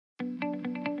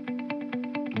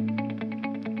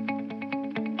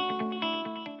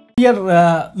We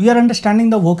are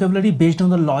understanding the vocabulary based on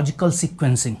the logical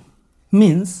sequencing.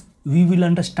 Means we will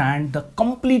understand the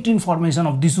complete information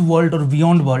of this world or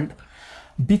beyond world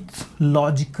with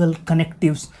logical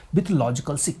connectives, with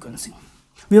logical sequencing.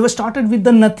 We have started with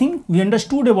the nothing. We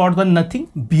understood about the nothing.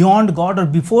 Beyond God or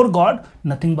before God,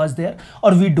 nothing was there,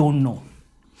 or we don't know.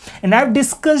 And I have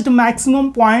discussed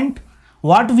maximum point,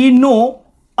 what we know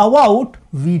about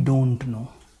we don't know.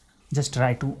 Just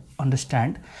try to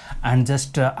understand, and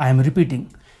just I am repeating.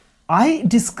 I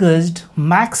discussed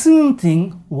maximum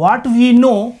thing what we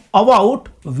know about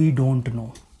we don't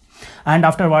know. And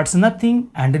afterwards nothing,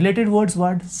 and related words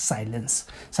word silence.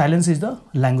 Silence is the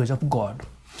language of God.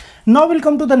 Now we'll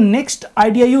come to the next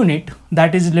idea unit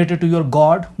that is related to your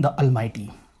God, the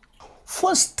Almighty.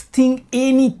 First thing,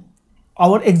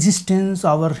 our existence,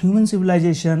 our human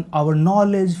civilization, our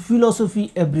knowledge,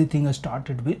 philosophy, everything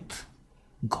started with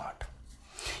God.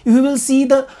 If you will see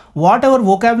the whatever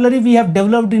vocabulary we have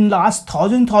developed in last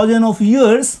thousand of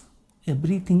years,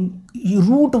 everything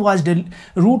root was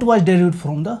derived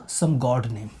from the some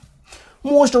God name.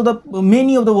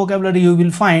 Many of the vocabulary you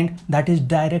will find that is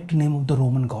direct name of the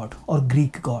Roman God or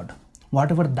Greek God,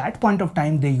 whatever that point of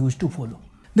time they used to follow.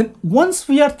 Then once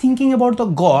we are thinking about the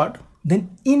God, then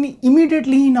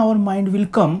immediately in our mind will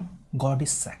come God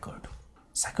is sacred.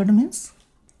 Sacred means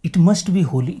it must be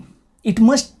holy.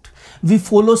 We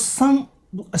follow some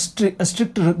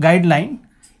strict guideline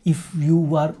if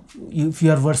you are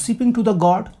worshipping to the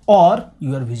God or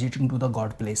you are visiting to the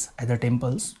God place, either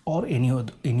temples or any of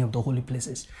the holy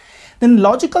places. Then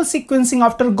logical sequencing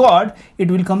after God,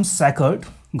 it will come sacred.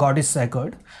 God is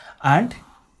sacred, and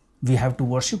we have to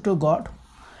worship to God.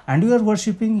 And you are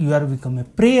worshipping, you are become a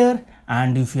prayer,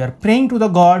 and if you are praying to the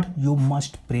God, you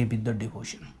must pray with the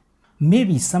devotion.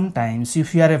 Maybe sometimes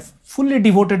if you are a fully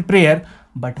devoted prayer,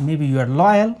 but maybe you are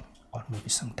loyal or maybe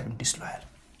sometimes disloyal.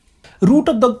 Root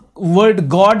of the word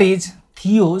God is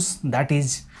theos, that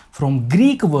is from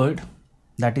Greek word,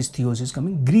 that is theos is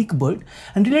coming, Greek word,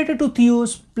 and related to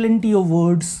theos, plenty of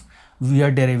words we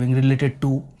are deriving related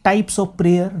to types of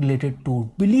prayer, related to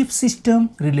belief system,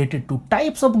 related to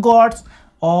types of gods.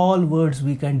 All words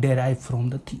we can derive from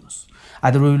the theos.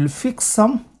 Either we will fix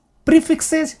some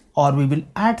prefixes or we will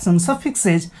add some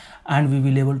suffixes, and we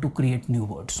will able to create new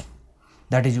words.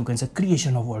 That is, you can say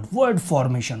creation of word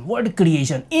formation, word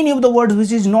creation. Any of the words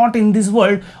which is not in this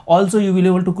world, also you will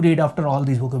able to create after all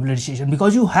this vocabulary session,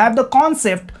 because you have the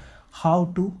concept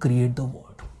how to create the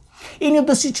word. Any of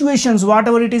the situations,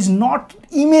 whatever it is not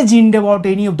imagined about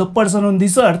any of the person on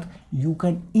this earth, you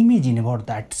can imagine about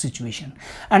that situation,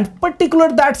 and particular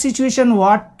that situation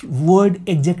what word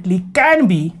exactly can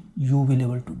be, you will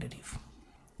able to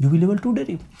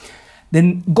derive.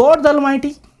 Then God the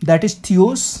Almighty, that is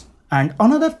theos. And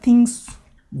another things,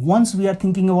 once we are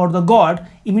thinking about the God,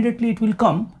 immediately it will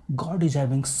come God is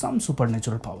having some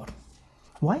supernatural power.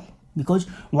 Why? Because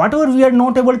whatever we are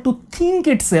not able to think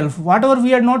itself, whatever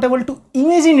we are not able to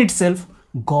imagine itself,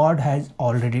 God has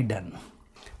already done.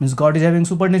 Means God is having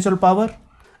supernatural power,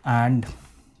 and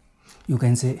you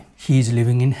can say he is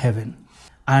living in heaven.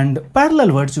 And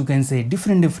parallel words, you can say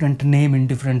different name in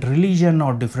different religion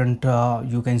or different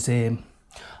you can say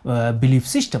belief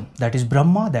system. That is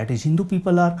Brahma, that is Hindu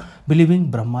people are believing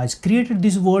Brahma has created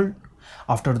this world.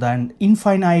 After that,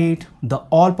 infinite, the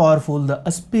all powerful, the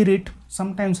spirit.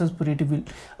 Sometimes a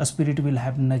spirit will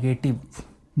have negative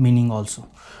meaning also,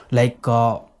 like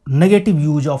negative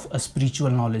use of a spiritual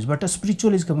knowledge, but a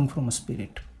spiritual is coming from a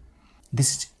spirit.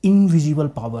 This is invisible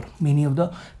power. Many of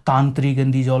the tantric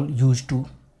and these all used to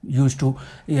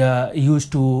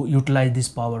utilize this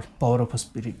power of a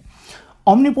spirit.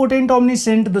 Omnipotent,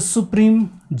 omniscient, the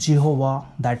supreme Jehovah,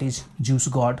 that is Jews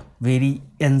God, very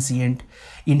ancient.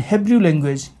 In Hebrew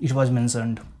language it was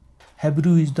mentioned.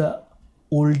 Hebrew is the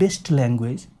oldest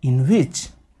language in which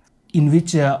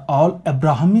all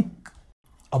Abrahamic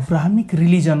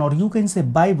religion, or you can say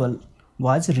Bible,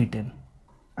 was written.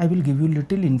 I will give you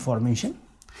little information.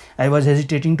 I was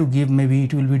hesitating to give, maybe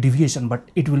it will be deviation, but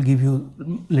it will give you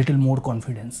little more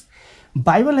confidence.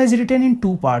 Bible has written in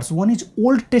two parts. One is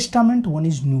Old Testament, one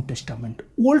is New Testament.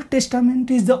 Old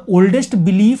Testament is the oldest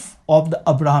belief of the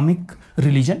Abrahamic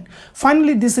religion.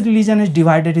 Finally, this religion is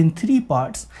divided in three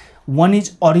parts. One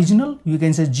is original, you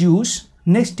can say Jewish.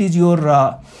 Next is your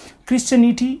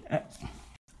Christianity,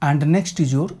 and next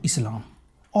is your Islam.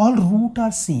 All root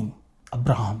are same.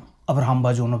 Abraham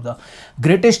was one of the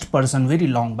greatest person very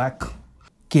long back,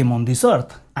 came on this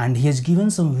earth, and he has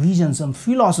given some vision, some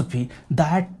philosophy,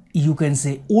 that you can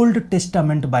say Old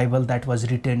Testament Bible that was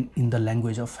written in the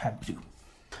language of Hebrew.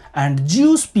 And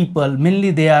Jewish people,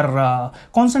 mainly they are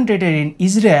concentrated in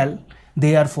Israel.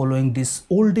 they are following this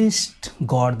oldest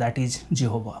god, that is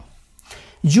Jehovah.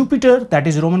 Jupiter, that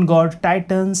is Roman god.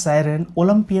 Titan, Siren,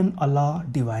 Olympian, Allah,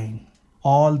 divine.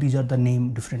 All these are the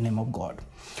different name of god.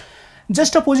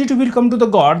 Just opposite, we will come to the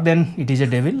god, then it is a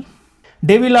devil.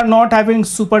 Devil are not having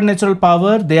supernatural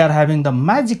power, they are having the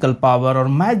magical power, or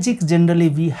magic. Generally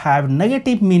we have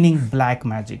negative meaning, black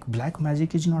magic. Black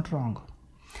magic is not wrong.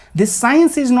 This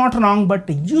science is not wrong, but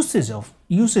the usage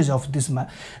of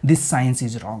this science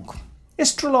is wrong.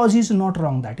 Astrology is not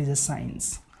wrong, that is a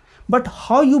science. But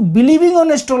how you believing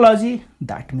on astrology,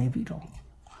 that may be wrong.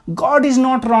 God is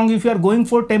not wrong. If you are going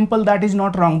for temple, that is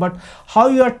not wrong. But how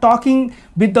you are talking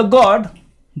with the God,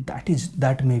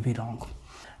 that may be wrong.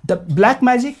 The black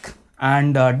magic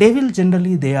and devil,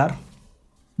 generally they are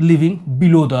living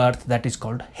below the earth, that is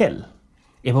called hell.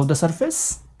 Above the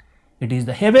surface, it is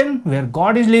the heaven where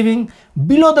God is living.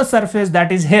 Below the surface,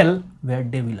 that is hell where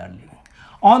devil are living.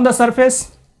 On the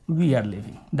surface, we are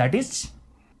living. That is,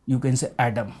 you can say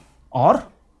Adam, or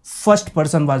first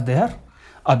person was there,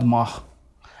 Adma.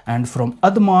 And from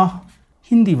Adma,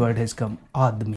 Hindi word has come, Admi.